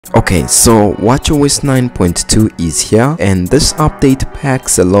Okay, so watchOS 9.2 is here, and this update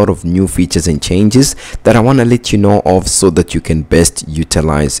packs a lot of new features and changes that I want to let you know of so that you can best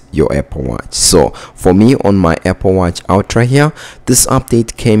utilize your Apple Watch. So for me on my Apple Watch Ultra here, this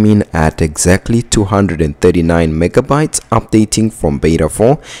update came in at exactly 239 megabytes, updating from beta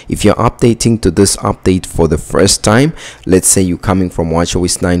 4. If you're updating to this update for the first time, let's say you're coming from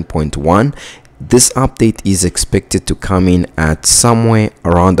watchOS 9.1, this update is expected to come in at somewhere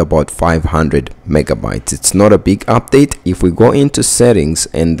around about 500 megabytes. It's not a big update. If we go into settings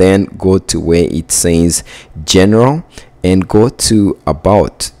and then go to where it says general and go to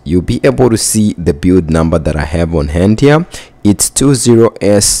about, you'll be able to see the build number that I have on hand here. It's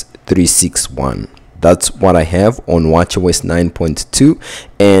 20S361. That's what I have on watchOS 9.2.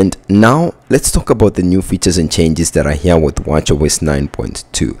 And now let's talk about the new features and changes that are here with watchOS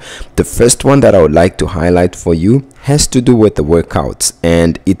 9.2. The first one that I would like to highlight for you has to do with the workouts,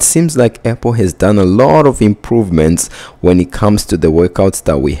 and it seems like Apple has done a lot of improvements when it comes to the workouts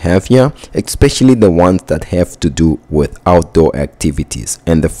that we have here, especially the ones that have to do with outdoor activities.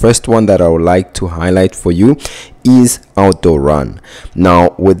 And the first one that I would like to highlight for you is outdoor run.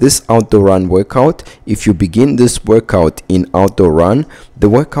 Now with this outdoor run workout, if you begin this workout in outdoor run, the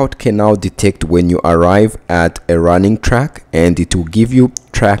workout can now detect when you arrive at a running track, and it will give you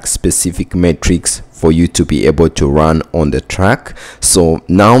track specific metrics for you to be able to run on the track. So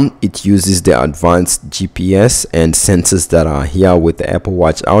now it uses the advanced GPS and sensors that are here with the Apple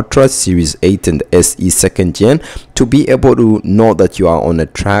Watch Ultra Series 8 and SE 2nd Gen to be able to know that you are on a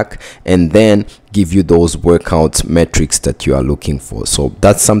track and then give you those workouts metrics that you are looking for. So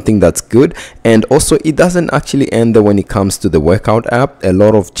that's something that's good. And also it doesn't actually end there when it comes to the workout app. A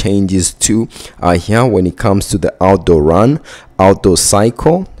lot of changes too are here when it comes to the outdoor run, outdoor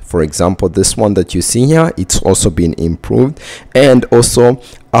cycle. For example, this one that you see here, it's also been improved. And also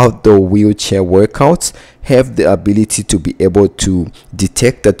outdoor wheelchair workouts have the ability to be able to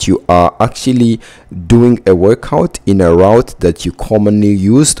detect that you are actually doing a workout in a route that you commonly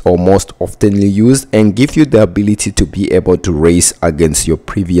used or most oftenly used, and give you the ability to be able to race against your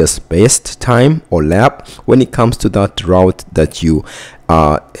previous best time or lap when it comes to that route that you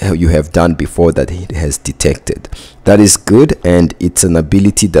have done before that it has detected. That is good, and it's an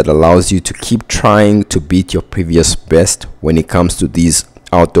ability that allows you to keep trying to beat your previous best when it comes to these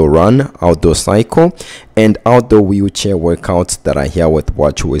outdoor run, outdoor cycle, and outdoor wheelchair workouts that are here with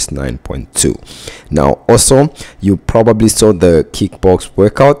watchOS 9.2. Now also you probably saw the kickbox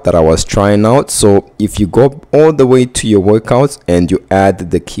workout that I was trying out. So if you go all the way to your workouts and you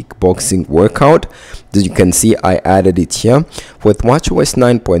add the kickboxing workout, as you can see I added it here with watchOS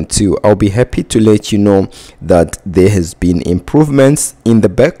 9.2. I'll be happy to let you know that there has been improvements in the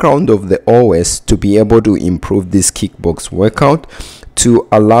background of the OS to be able to improve this kickbox workout, to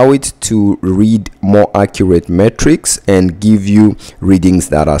allow it to read more accurate metrics and give you readings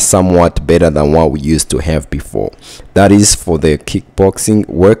that are somewhat better than what we used to have before. That is for the kickboxing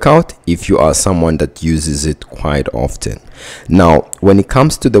workout if you are someone that uses it quite often. Now when it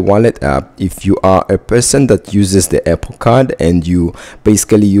comes to the wallet app, if you are a person that uses the Apple Card and you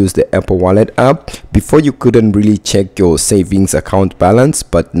basically use the Apple Wallet app, before you couldn't really check your savings account balance,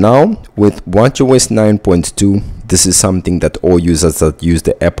 but now with watchOS 9.2, this is something that all users that use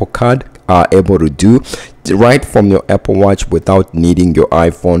the Apple Card are able to do right from your Apple Watch without needing your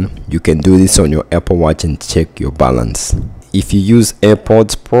iPhone. You can do this on your Apple Watch and check your balance. If you use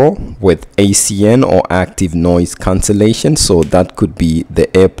AirPods Pro with ACN or active noise cancellation, so that could be the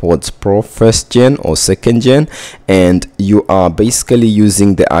AirPods Pro 1st Gen or 2nd Gen, and you are basically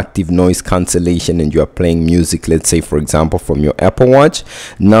using the active noise cancellation and you are playing music, let's say for example from your Apple Watch,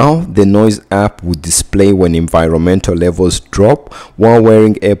 now the noise app would display when environmental levels drop while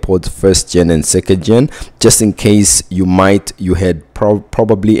wearing AirPods 1st Gen and 2nd Gen, just in case you had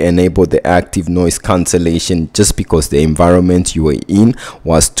probably enabled the active noise cancellation just because the environment you were in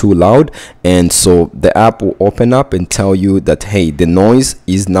was too loud. And so the app will open up and tell you that, hey, the noise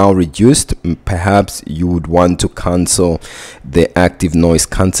is now reduced. Perhaps you would want to cancel the active noise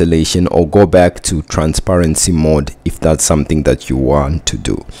cancellation or go back to transparency mode if that's something that you want to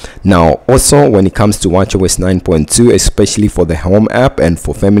do. Now also when it comes to watchOS 9.2, especially for the home app and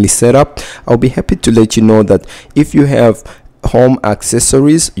for family setup, I'll be happy to let you know that if you have home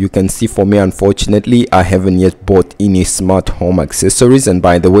accessories, you can see for me, unfortunately I haven't yet bought any smart home accessories, and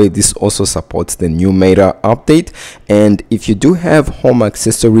by the way this also supports the new Meta update. And if you do have home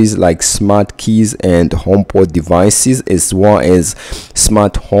accessories like smart keys and HomePod devices, as well as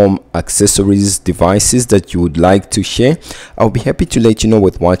smart home accessories devices that you would like to share, I'll be happy to let you know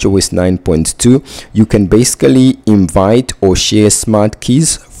with watchOS 9.2 you can basically invite or share smart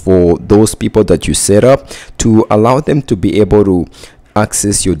keys for those people that you set up to allow them to be able to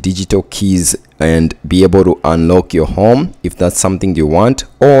access your digital keys and be able to unlock your home if that's something you want,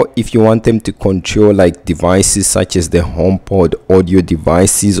 or if you want them to control like devices such as the HomePod, audio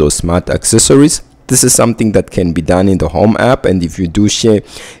devices, or smart accessories. This is something that can be done in the home app, and if you do share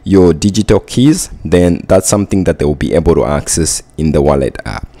your digital keys, then that's something that they will be able to access in the wallet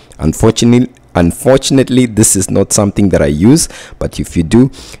app. Unfortunately, this is not something that I use, but if you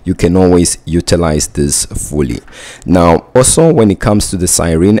do, you can always utilize this fully. Now, also when it comes to the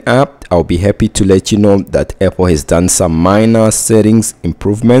Siren app, I'll be happy to let you know that Apple has done some minor settings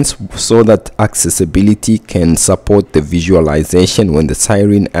improvements so that accessibility can support the visualization when the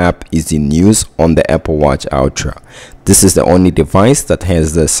Siren app is in use on the Apple Watch Ultra. This is the only device that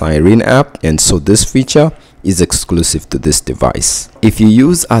has the Siren app, and so this feature is exclusive to this device. If you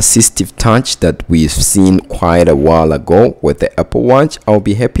use assistive touch that we've seen quite a while ago with the Apple Watch, I'll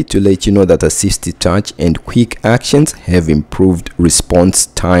be happy to let you know that assistive touch and quick actions have improved response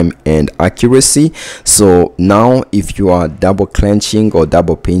time and accuracy. So now if you are double clenching or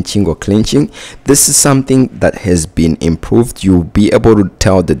double pinching or clenching, this is something that has been improved. You'll be able to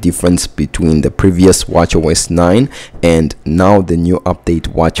tell the difference between the previous watchOS 9 and now the new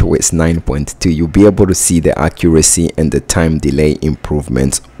update watchOS 9.2. You'll be able to see the accuracy and the time delay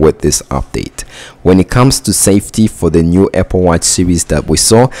improvements with this update. When it comes to safety for the new Apple Watch series that we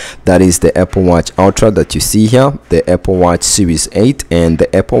saw, that is the Apple Watch Ultra that you see here, the Apple Watch Series 8, and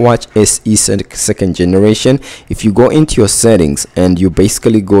the Apple Watch SE second generation. If you go into your settings and you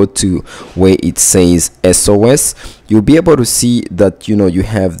basically go to where it says SOS, you'll be able to see that you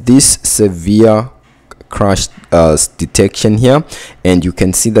have this severe crash detection here, and you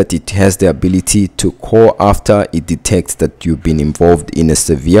can see that it has the ability to call after it detects that you've been involved in a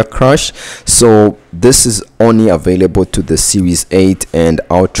severe crash. So this is only available to the Series 8 and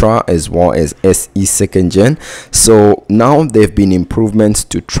Ultra as well as SE second gen. So now there have been improvements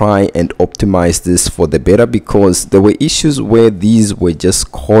to try and optimize this for the better, because there were issues where these were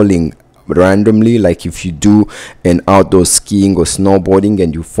just calling randomly. Like if you do an outdoor skiing or snowboarding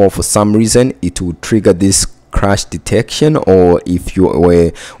and you fall for some reason, it will trigger this crash detection, or if you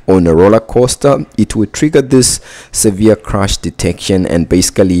were on a roller coaster, it would trigger this severe crash detection, and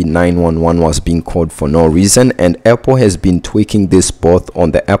basically 911 was being called for no reason. And Apple has been tweaking this both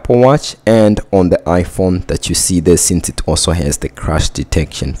on the Apple Watch and on the iPhone that you see there, since it also has the crash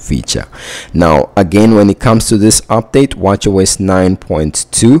detection feature. Now again, when it comes to this update watchOS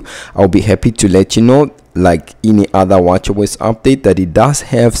 9.2, I'll be happy to let you know, like any other watchOS update, that it does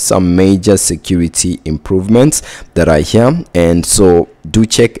have some major security improvements that are here. And so do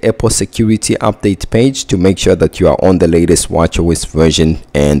check Apple security update page to make sure that you are on the latest watchOS version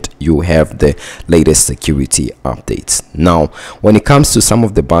and you have the latest security updates. Now when it comes to some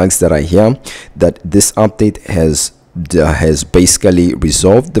of the bugs that are here that this update has basically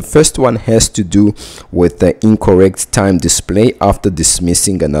resolved, the first one has to do with the incorrect time display after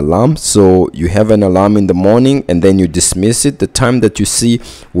dismissing an alarm. So you have an alarm in the morning and then you dismiss it, the time that you see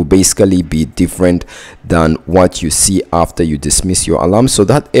will basically be different than what you see after you dismiss your alarm. So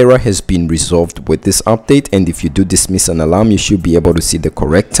that error has been resolved with this update, and if you do dismiss an alarm, you should be able to see the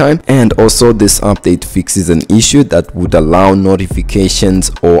correct time. And also this update fixes an issue that would allow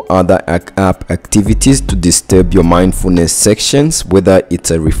notifications or other app activities to disturb your mindfulness sections, whether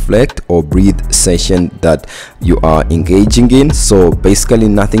it's a reflect or breathe session that you are engaging in. So basically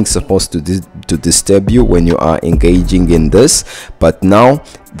nothing's supposed to disturb you when you are engaging in this, but now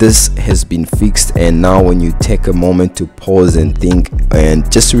this has been fixed, and now when you take a moment to pause and think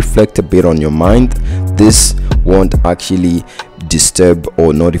and just reflect a bit on your mind, this won't actually disturb,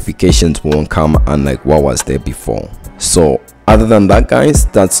 or notifications won't come, unlike what was there before. So other than that, guys,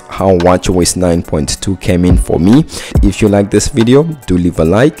 that's how watchOS 9.2 came in for me. If you like this video, do leave a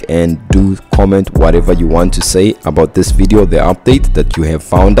like and do comment whatever you want to say about this video, the update that you have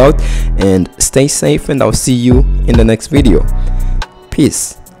found out, and stay safe, and I'll see you in the next video.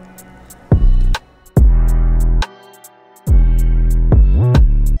 Peace.